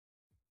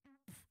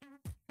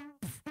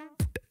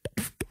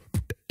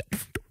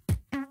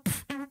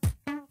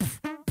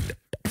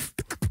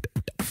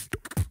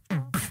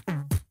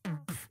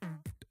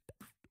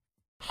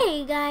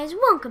Hey guys,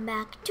 welcome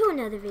back to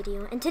another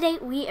video, and today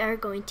we are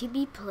going to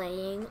be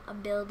playing a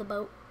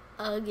build-a-boat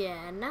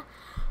again,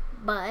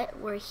 but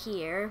we're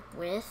here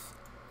with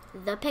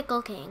the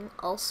Pickle King,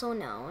 also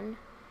known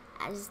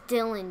as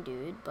Dylan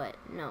Dude, but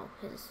no,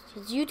 his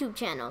YouTube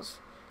channel's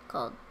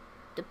called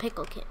the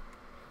Pickle King.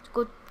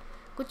 So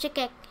go check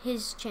out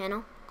his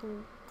channel.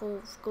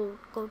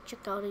 Go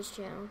check out his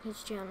channel.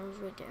 His channel's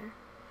right there.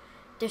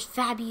 There's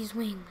Fabbi's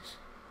wings.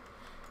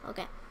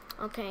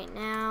 Okay,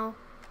 now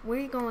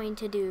we're going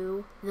to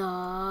do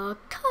the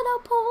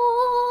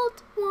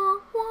catapult.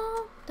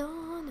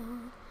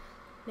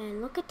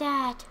 Man, look at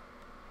that.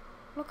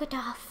 Look at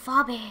that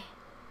Fabbi.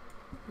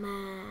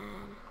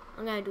 Man,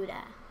 I'm gonna do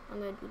that. I'm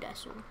gonna do that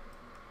soon.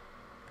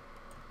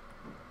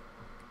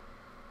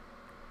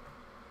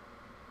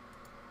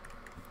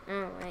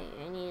 Oh wait,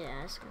 I need to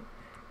ask him.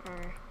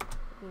 Are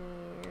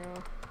you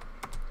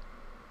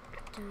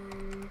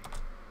done?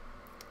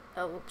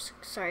 Oh, oops.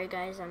 Sorry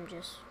guys, I'm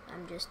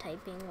just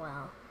typing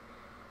well.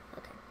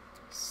 Okay.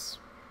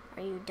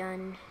 Are you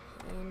done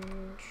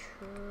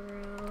intro?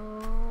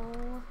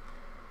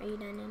 Are you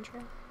done intro?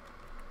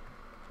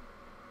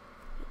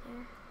 You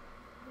there?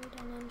 Are you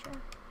done intro?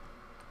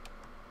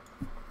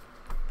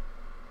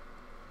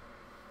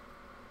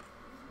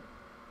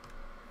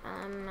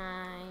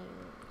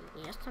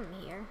 Yes, I'm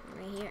here. I'm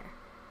right here.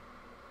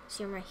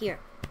 See, I'm right here.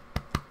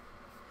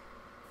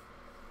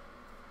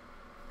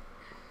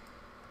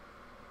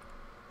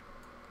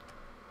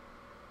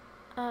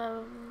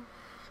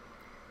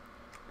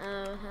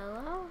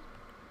 Hello?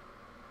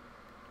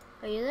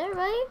 Are you there,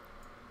 right?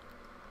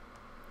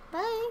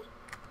 Bye.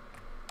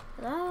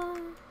 Hello?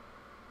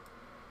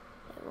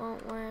 It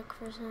won't work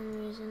for some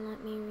reason.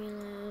 Let me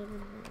reload.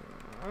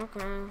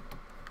 Okay.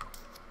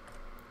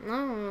 No,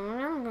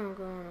 I'm gonna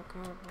go in a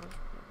couple.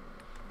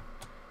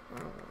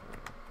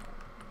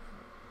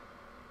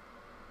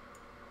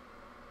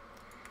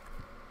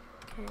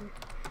 Can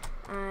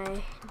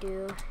I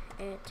do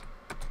it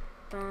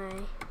by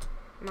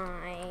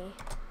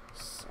myself?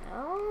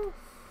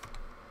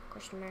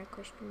 Question mark,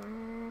 question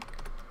mark.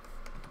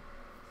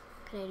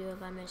 Can I do it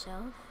by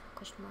myself?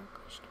 Question mark,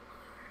 question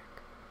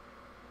mark.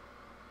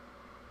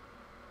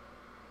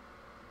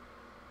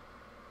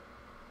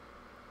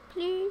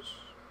 Please,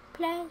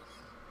 please.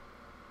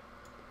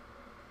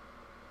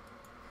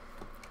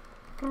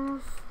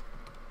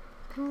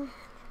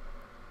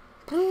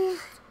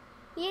 Please.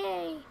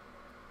 Yay.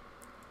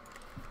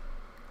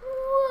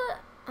 What?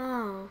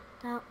 Oh,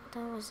 that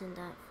wasn't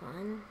that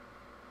fun.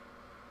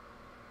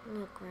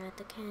 Look, we're at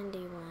the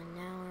candy one.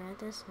 Now we're at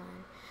this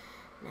one.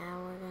 Now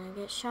we're gonna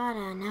get shot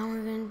at. Now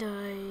we're gonna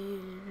die.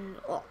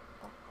 Oh.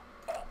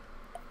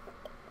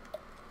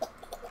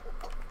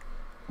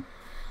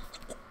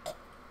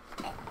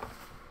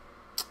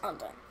 All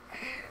done.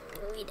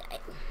 We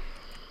died.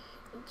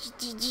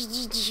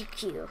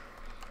 GG.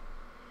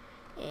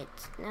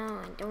 It's no,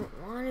 I don't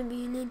want to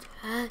be in the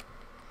chat.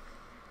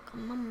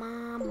 Come on,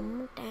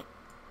 Mom.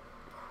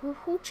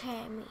 Who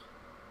chat me?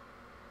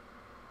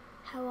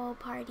 Hello,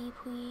 party,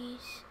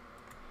 please.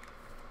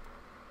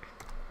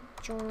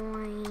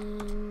 Join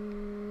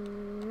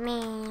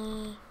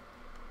me.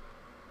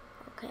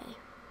 Okay.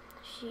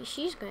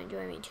 She's gonna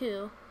join me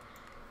too.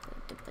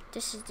 But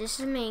this is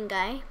the main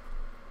guy.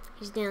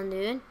 He's down,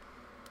 dude.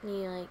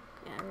 He like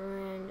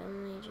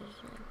randomly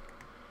just like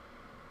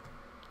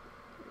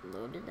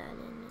loaded that in,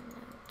 and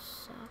that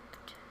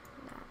sucked.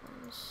 That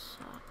one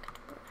sucked,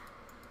 bro.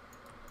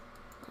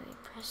 Let me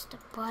press the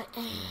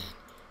button.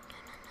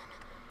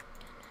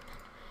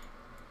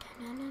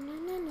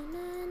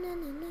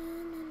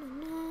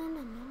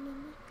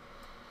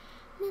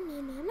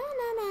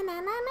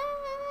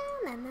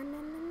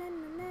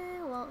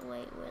 Well,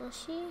 wait, will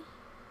she?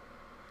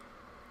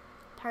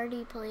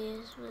 Party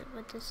plays.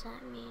 What does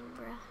that mean,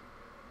 bruh?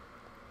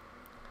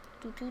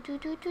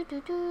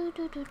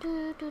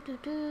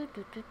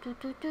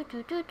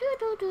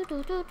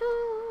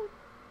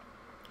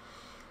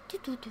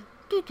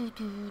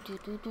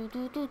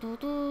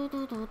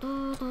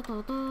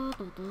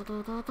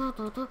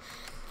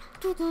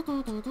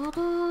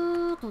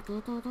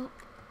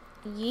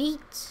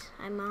 Yeet,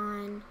 I'm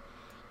on.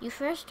 You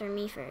first or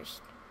me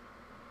first?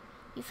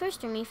 You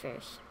first or me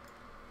first?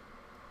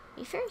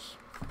 Me first?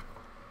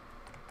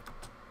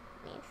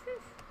 Me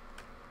first.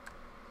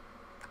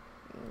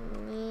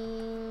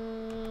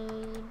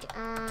 Need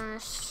a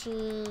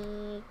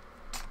seat.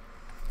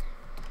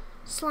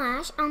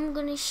 / I'm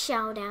gonna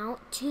shout out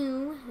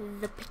to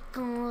the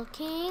Pickle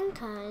King,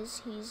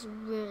 cause he's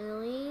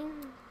really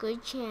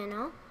good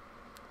channel.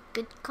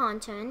 Good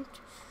content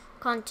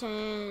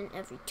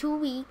every 2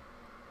 weeks.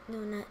 No,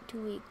 not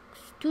 2 weeks.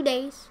 2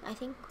 days, I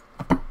think.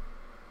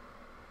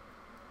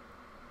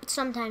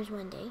 Sometimes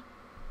 1 day.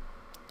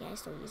 Yeah,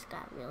 so he's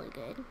got really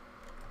good.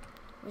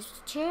 Where's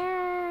the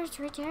chair? It's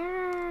right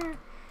there.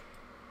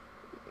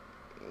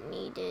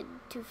 Needed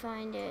to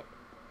find it.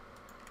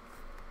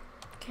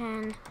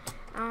 Can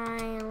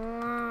I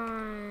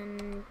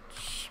launch?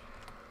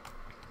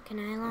 Can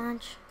I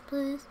launch?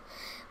 Please?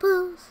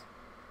 Please?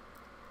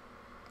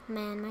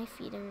 Man, my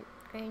feet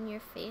in your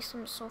face.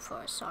 I'm so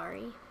far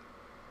sorry.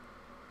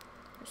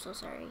 I'm so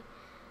sorry.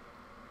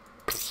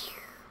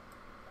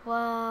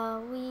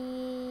 Wow,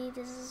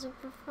 this is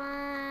super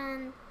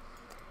fun.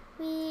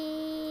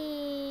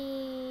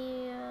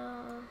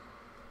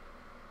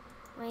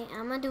 Wait,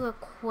 I'm gonna do a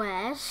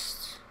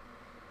quest.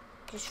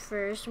 Just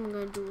first, I'm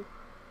gonna do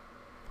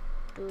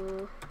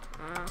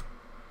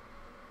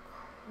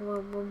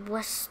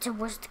what's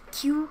the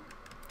Q?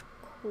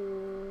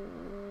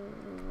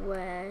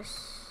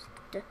 Quest.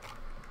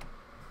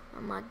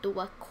 I'm gonna do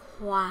a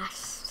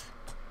quest.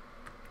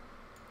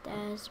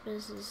 That's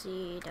supposed to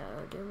see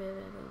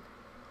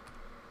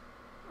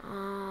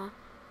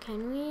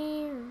can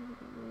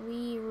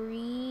we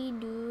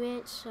redo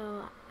it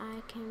so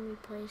I can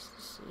replace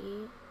the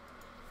seat?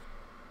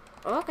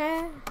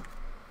 Okay.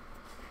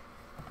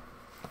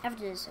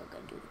 After this, I'm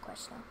gonna do the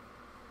quest now.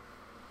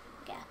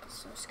 Yeah,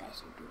 because those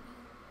guys are doing it.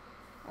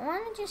 I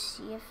want to just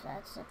see if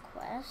that's a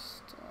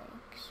quest.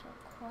 Like, so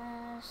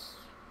quest.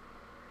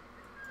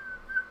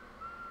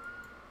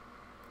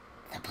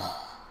 The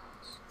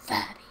boss.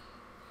 Fabbi.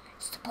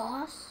 It's the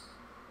boss?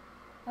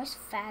 Why is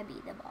Fabbi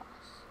the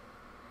boss?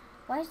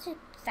 Why is it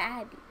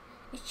Fabbi?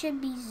 It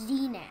should be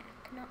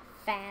Xenac, not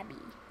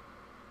Fabbi.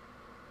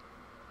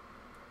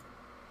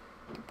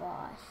 The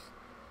boss.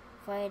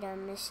 Fight a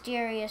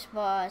mysterious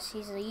boss.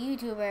 He's a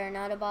YouTuber,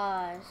 not a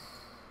boss.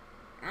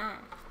 Aha.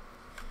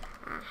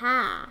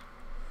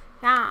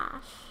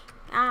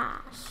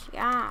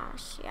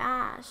 Yes.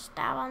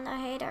 Stab on the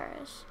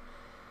haters.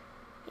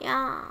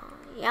 Yeah.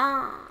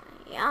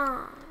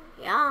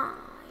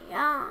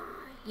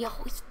 Yo,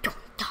 it's Don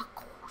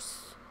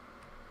Tacos.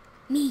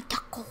 Me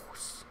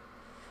tacos.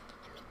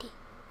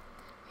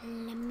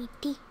 Let me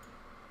see.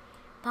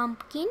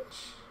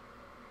 Pumpkins.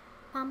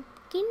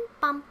 Pumpkin.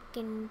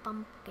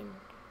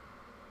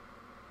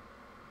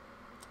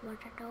 What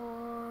are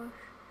those?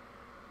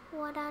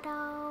 What are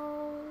those?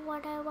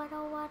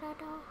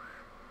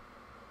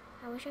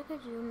 I wish I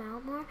could zoom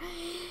out more.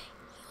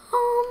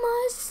 Oh,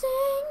 my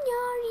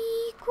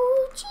señorita.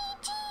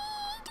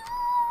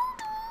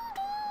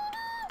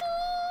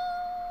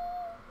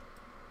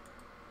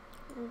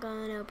 I'm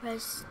gonna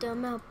press the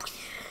mouth.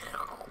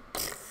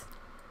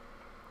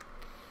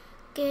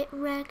 Get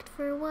wrecked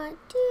for what?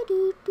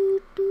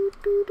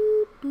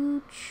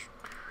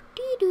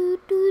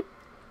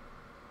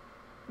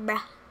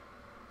 Bruh.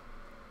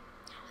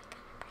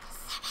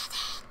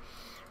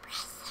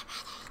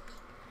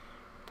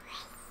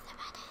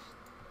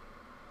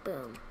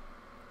 Boom.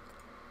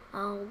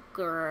 Oh,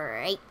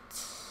 great.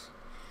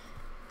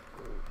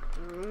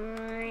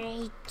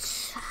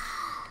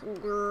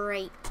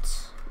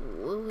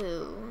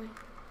 Woohoo.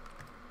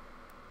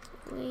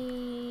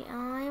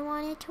 I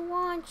wanted to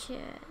watch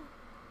it.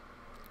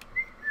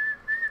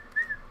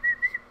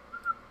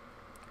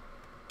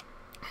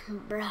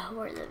 Bro,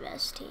 we're the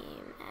best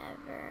team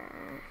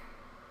ever.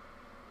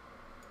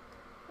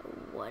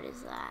 What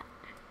is that?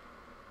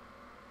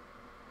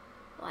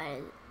 Why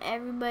does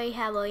everybody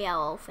have a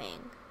yellow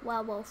thing?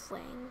 Are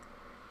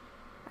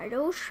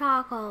those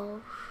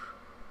tacos?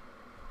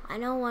 I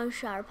know one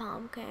shot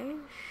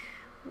pumpkins.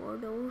 Were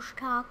those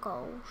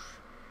tacos?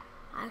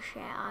 I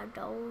said, are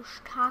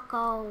those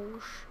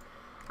tacos?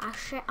 Are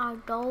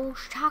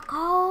those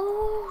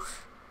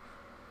tacos?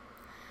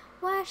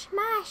 Where's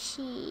my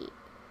sheep?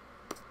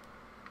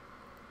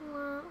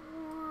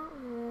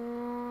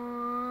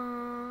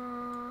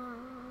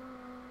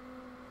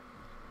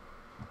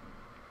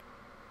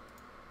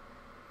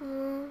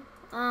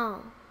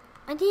 Oh,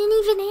 I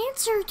didn't even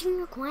answer to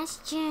your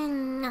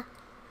question.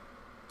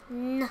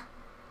 No,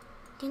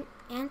 didn't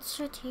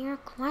answer to your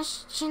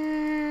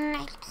question.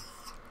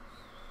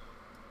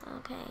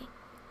 Okay,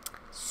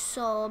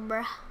 so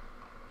bruh,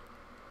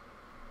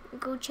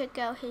 go check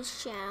out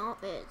his channel.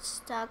 It's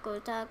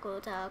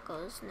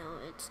tacos. No,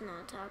 it's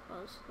not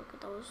tacos. Look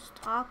at those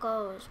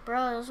tacos,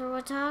 bro. That's what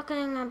we're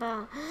talking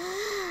about.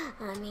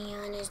 Let me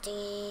on his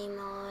team.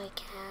 Oh, I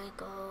can't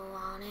go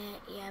on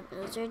it. Yeah,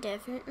 those are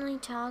definitely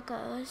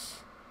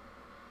tacos.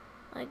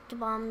 Like the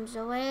bombs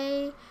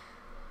away.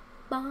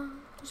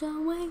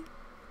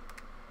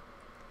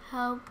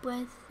 Help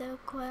with the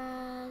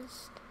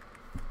quest.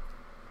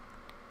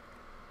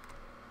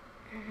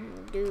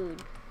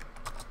 Dude.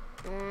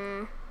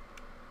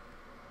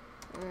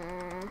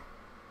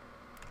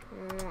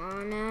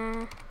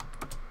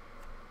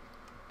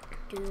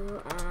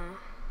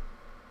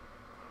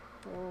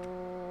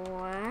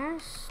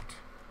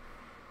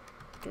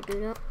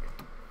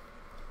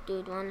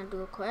 Wanna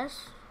do a quest? Dude, wanna do a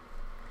quest?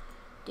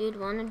 Dude,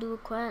 wanna do a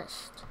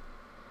quest?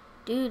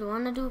 Dude,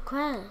 wanna do a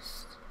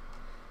quest?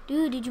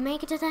 Dude, did you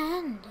make it to the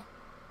end?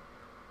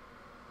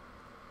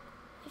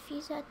 If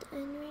he's at the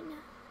end right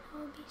now, that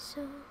would be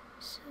so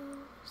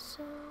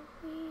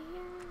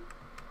weird.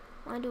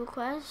 Wanna do a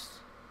quest?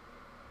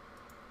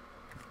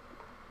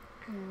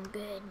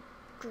 Good,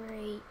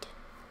 great.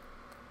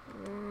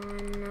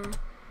 Wanna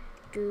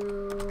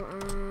do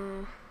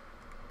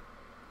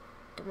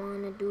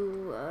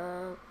a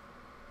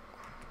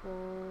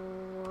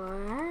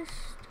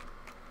quest?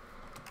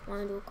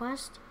 Wanna do a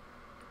quest?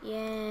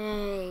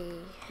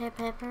 Yay! Hip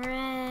hip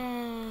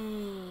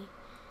hooray!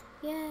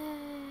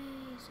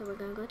 Yay! So we're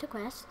gonna go to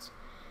quests,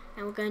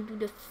 and we're gonna do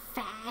the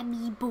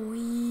Fabbi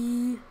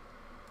boy.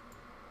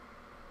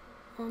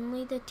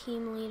 Only the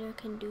team leader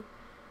can do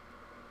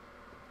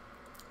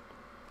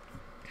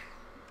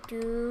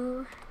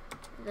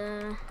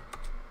the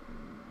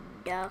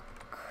duck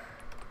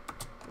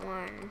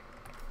one.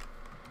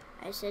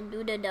 I said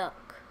do the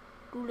duck.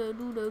 Do the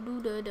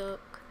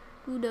duck.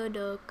 Do the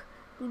duck.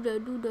 Do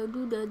the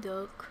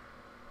duck.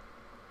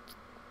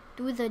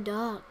 Do the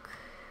duck.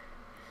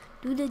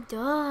 Do the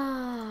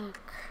duck.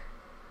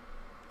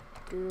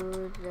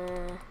 Do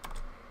the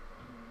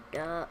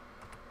duck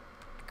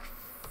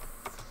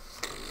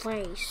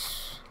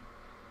face.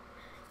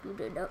 Do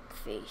the duck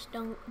face.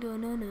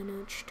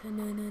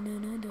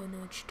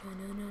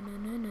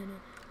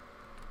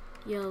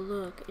 Yo,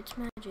 look, it's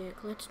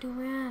magic. Let's do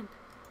ramp.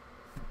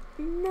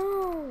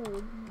 No,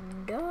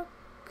 duck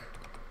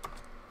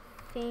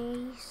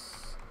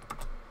face,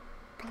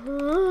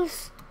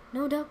 please.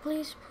 No duck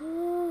face,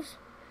 please.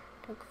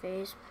 Duck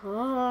face,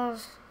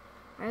 please.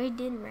 I already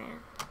did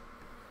ramp.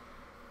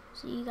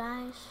 See you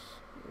guys.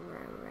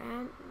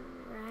 Ramp.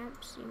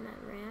 See my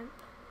ramp.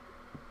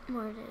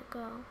 Where did it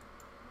go?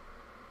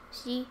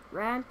 See,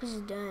 ramp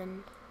is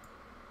done.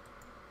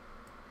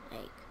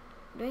 Like,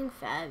 doing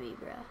Fabbi,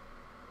 bruh.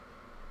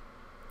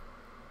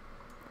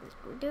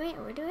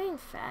 We're doing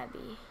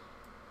Fabbi.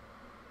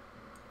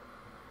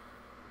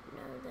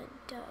 No, the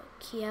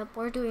duck. Yep,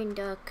 we're doing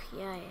duck.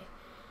 Yeah.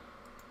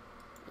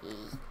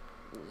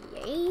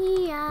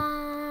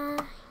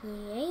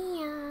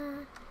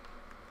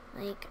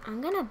 Like,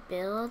 I'm gonna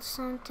build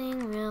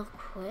something real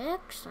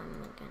quick, so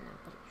I'm gonna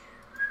put.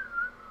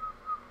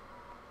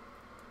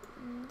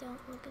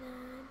 Don't look at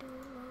that. Do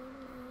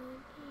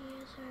load.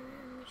 Yes,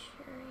 I'm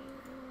sure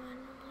you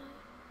want to load.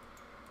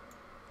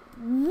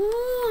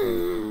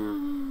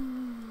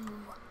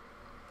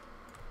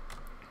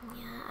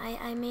 Yeah,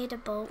 I made a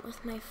boat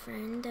with my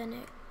friend and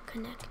it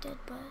connected,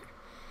 but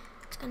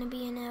it's gonna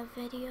be in a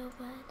video.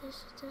 But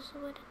this is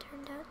what it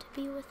turned out to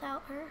be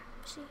without her.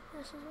 See,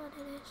 this is what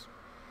it is.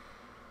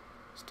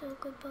 Still a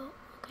good boat.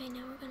 Okay,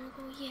 now we're gonna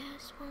go.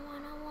 Yes, we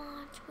wanna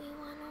launch. We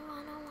wanna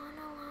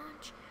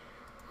launch.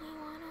 We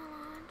wanna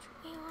launch.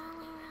 We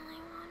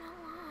really wanna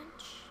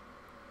launch.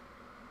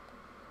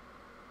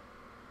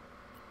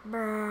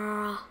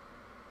 Bruh.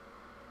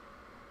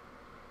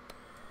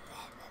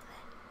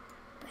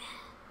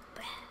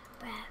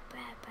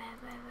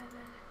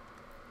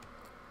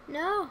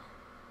 No.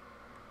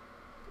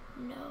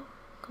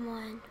 Come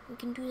on. We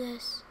can do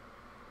this.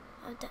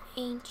 Of the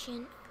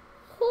ancient.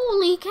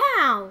 Holy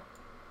cow!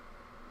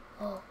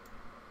 Oh,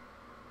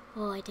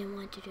 I didn't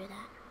want to do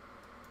that.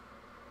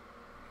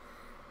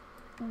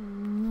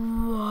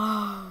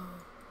 Wow.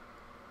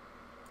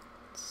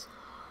 It's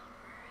all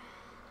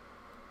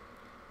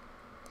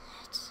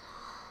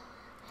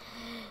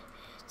red.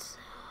 It's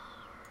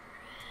all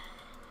red.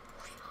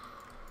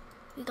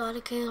 We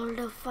gotta kill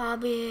the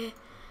Fabbi.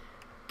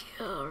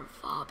 Kill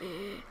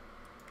Fabbi.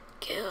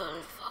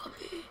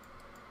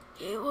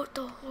 Yeah, what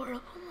the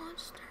horrible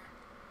monster.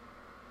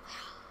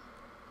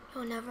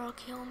 You'll never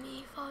kill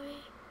me,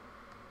 Fabbi.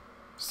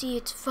 See,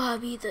 it's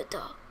Fabbi the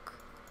duck.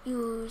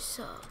 You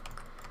suck.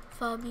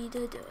 Fabbi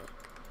the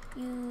duck.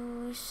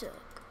 You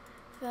suck.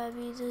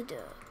 Fabbi the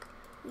duck.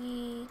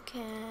 We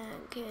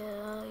can't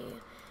kill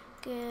you.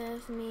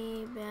 Give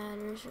me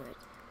better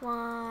swords.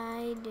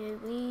 Why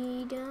did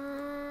we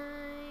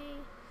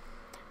die?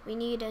 We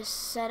need to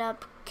set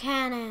up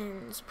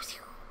cannons.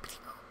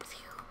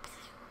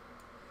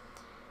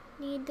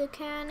 Need the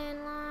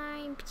cannon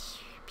line.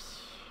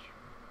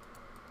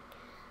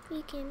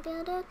 We can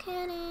build a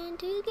cannon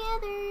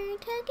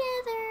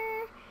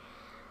together.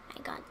 I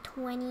got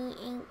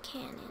 28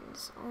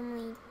 cannons.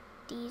 Only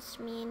these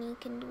many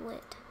can do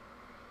it.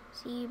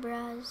 See,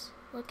 bros?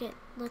 Look at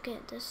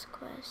this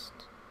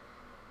quest.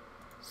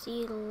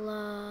 See,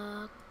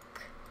 look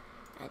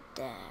at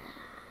that.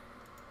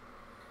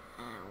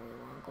 And we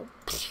want to go.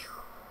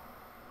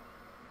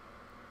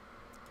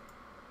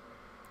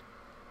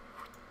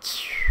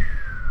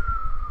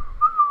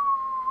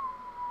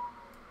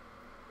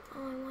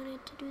 Oh, I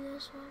wanted to do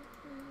this one.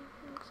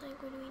 Looks like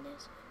we're doing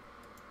this one.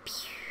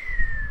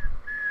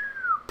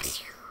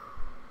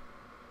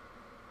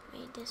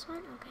 Wait, this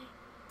one? Okay.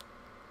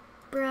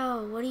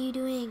 Bro, what are you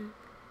doing?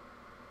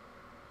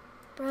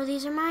 Bro,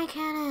 these are my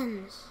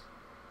cannons.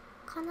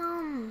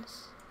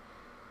 Cannons.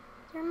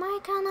 They're my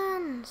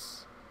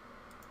cannons.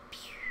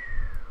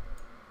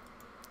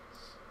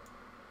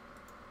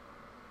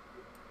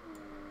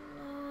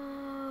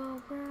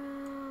 No,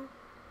 bro.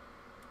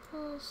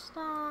 Oh,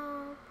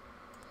 stop.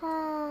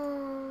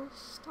 Oh,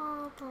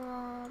 stop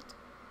it.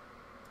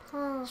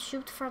 Oh,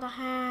 shoot for the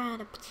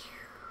head.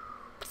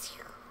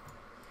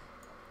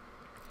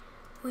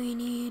 We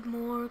need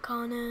more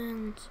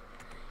cannons.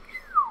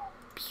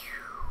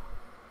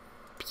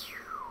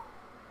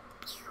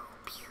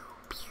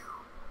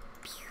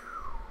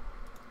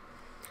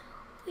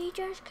 We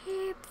just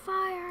keep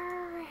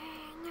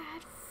firing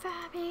at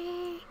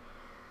Fabbi.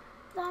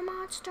 The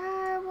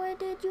monster! Why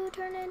did you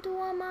turn into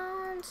a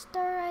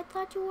monster? I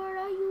thought you were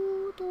a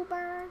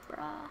YouTuber,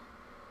 bruh.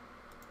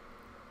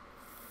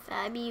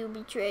 Fabbi, you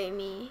betrayed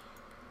me.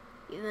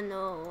 Even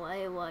though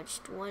I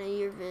watched one of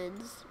your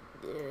vids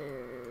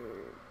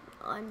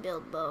on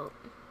Build Boat.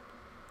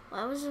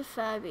 Why was it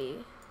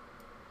Fabbi?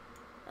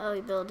 Oh,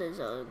 he built his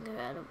own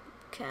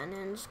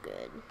cannons.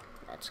 Good.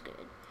 That's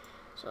good.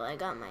 So I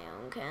got my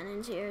own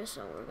cannons here,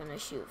 so we're gonna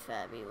shoot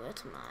Fabbi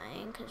with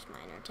mine, because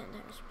mine are 10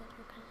 times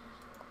better.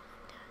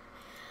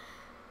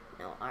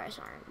 No, ours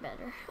aren't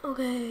better.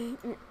 Okay.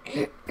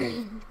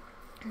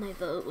 My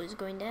vote was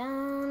going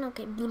down.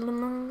 Okay.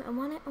 I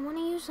wanna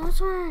use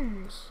those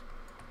ones.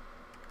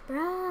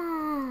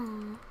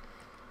 Bro.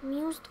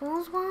 Use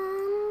those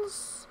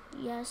ones?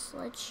 Yes,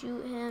 let's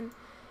shoot him.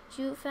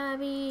 Shoot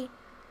Fabbi.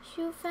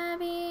 Shoot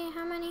Fabbi.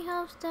 How many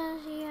health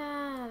does he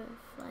have?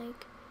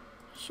 Like,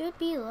 he should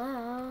be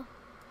low.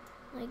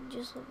 Like,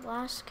 just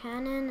last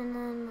cannon, and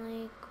then,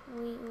 like,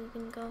 we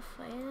can go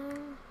fight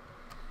him.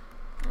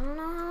 I don't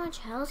know how much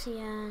health he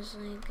has.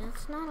 Like,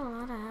 that's not a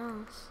lot of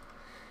health.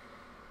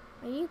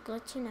 Are you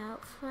glitching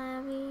out,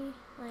 Fabbi?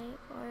 Like,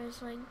 or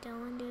is, like,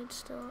 Dylan dude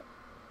still...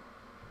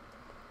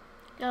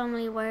 It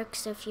only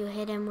works if you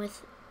hit him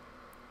with...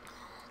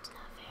 That's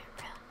not fair,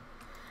 bro.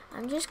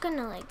 I'm just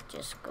gonna, like,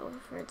 just go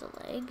for the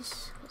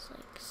legs. Cause,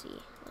 like,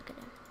 see, look at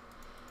him.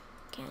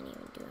 Can't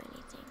even do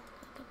anything.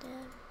 Look at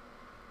that.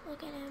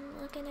 Look at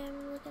him, look at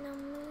him, look at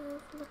him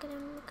move. Look at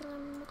him, look at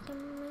him, look at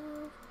him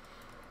move.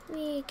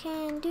 We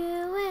can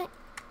do it.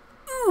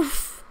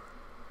 Oof!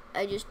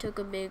 I just took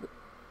a big...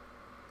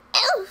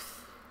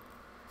 Oof!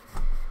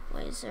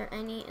 Wait, is there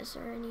any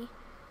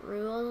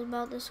rules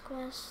about this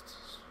quest?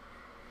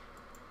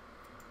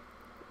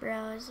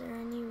 Bro, is there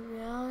any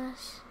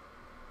rules?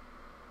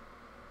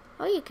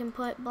 Oh, you can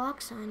put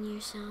blocks on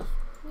yourself.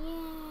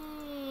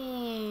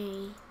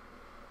 Yay!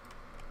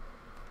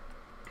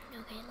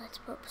 Okay, let's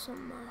put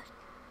some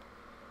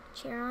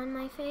chair on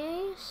my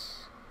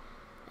face.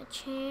 A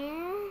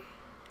chair.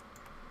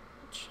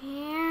 A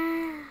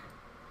chair.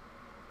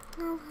 Up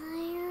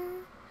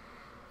here.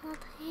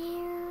 Up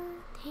here.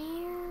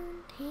 Tear.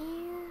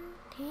 Tear.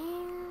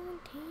 Tear.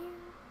 Tear.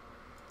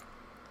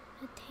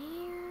 A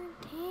tear.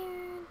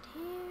 Tear.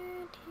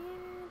 Tear. Tear.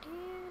 Tear.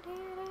 Tear.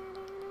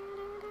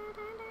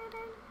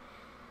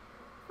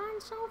 Fun,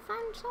 so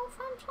fun, so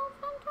fun, so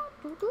fun.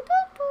 Do, do, do,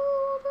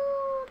 do,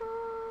 do,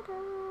 do,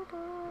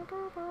 do, do.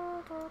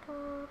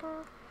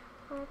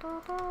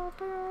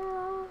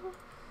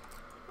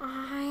 I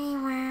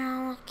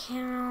will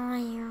kill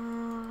you,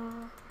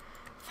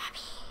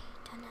 Fabbi.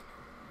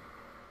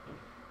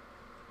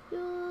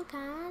 You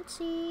can't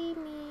see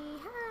me,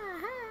 ha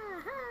ha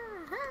ha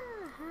ha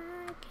ha.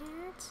 I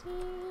can't see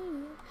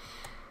you,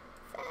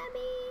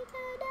 Fabbi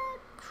da da,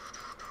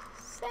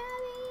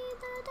 Fabbi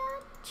da da,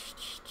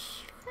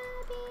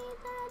 Fabbi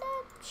da da.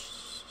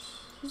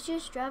 He's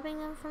just dropping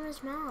them from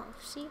his mouth.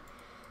 See,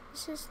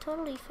 this is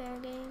totally fair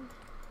game.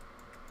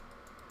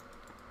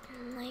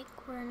 And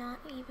like, we're not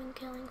even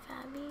killing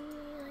Fabbi.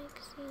 Like,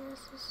 see,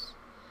 this is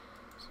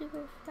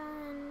super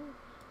fun.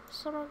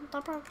 Super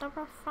duper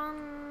duper fun.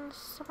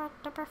 Super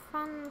duper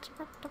fun.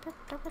 Super duper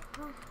duper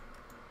fun.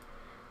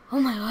 Oh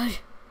my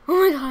gosh. Oh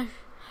my gosh.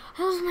 I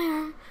lost my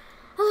arm.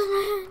 I lost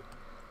my hand.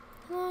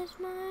 I lost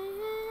my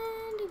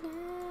hand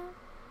again.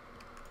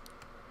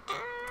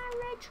 Ah,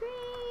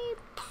 retreat.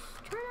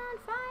 Turn on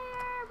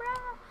fire, bro.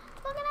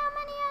 Look at how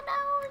many of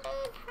those he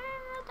has.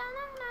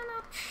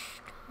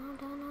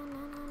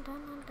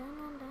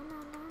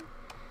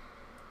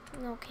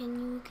 No, can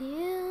you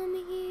kill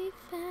me,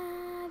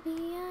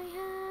 Fabbi? I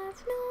have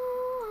no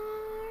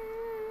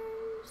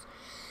arms.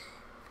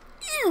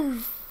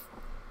 Oof.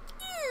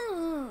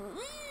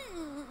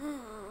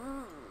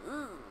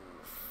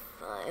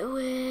 I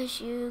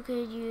wish you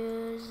could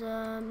use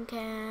some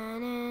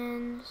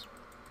cannons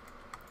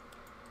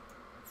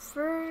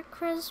for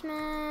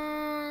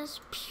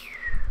Christmas. Pew.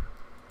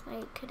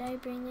 Wait, could I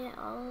bring it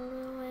all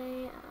the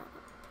way up?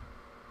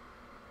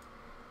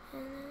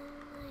 And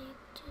then, like,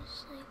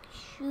 just, like,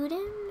 shoot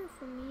him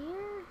from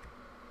here?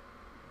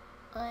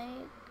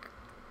 Like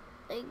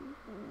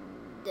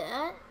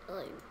that?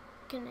 Like,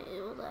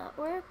 will that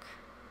work?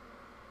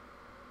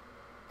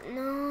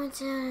 No, it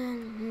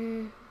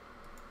didn't.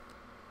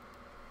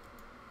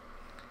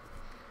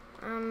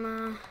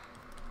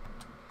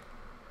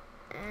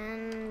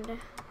 And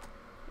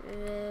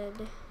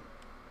vid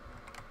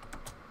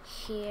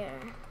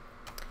here.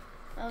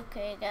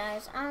 Okay,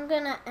 guys, I'm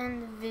gonna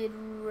end the vid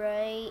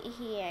right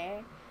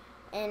here,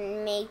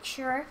 and make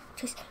sure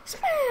to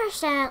smash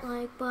that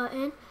like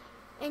button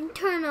and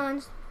turn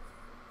on.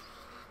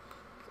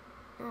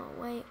 Oh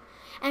wait,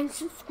 and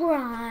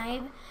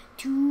subscribe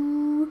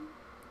to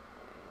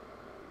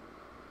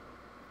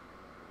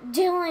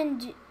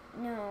the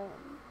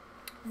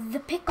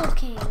Pickle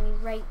King.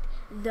 Right,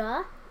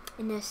 the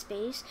in this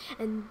space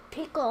and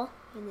pickle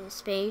in this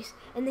space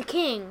and the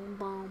king.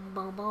 Boom,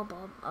 boom, boom,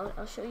 boom.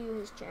 I'll show you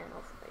his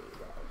channel for you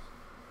guys,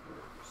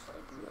 just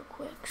like real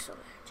quick. So I'm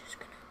just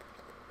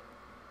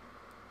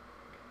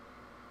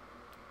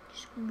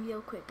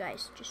real quick,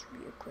 guys. Just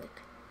real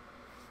quick.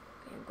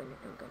 Okay, I'm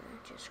gonna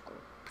just go.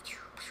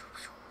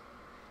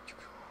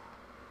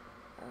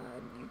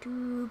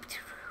 YouTube.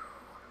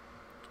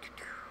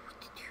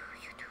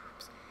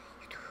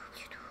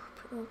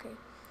 Okay.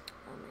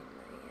 I'm in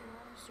my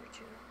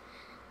searcher.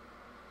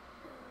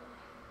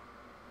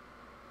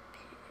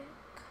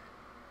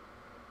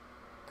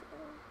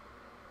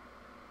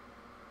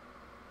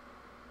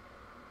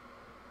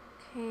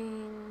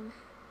 King.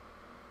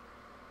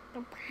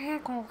 The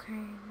Pickle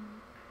King.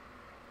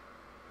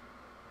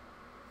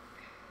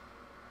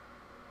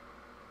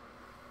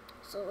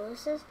 So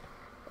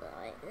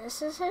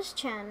this is his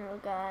channel,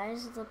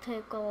 guys. The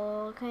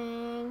Pickle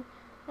King.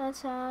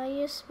 That's how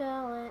you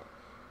spell it.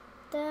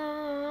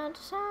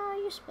 That's how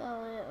you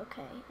spell it.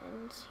 Okay,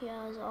 and he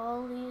has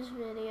all these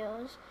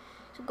videos,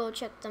 so go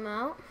check them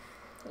out.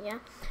 Yeah,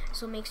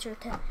 so make sure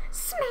to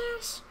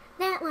smash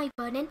that like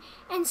button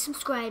and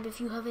subscribe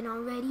if you haven't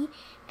already,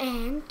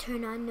 and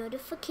turn on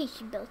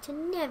notification bell to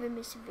never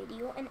miss a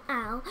video, and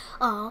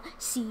I'll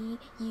see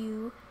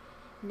you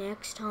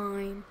next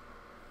time.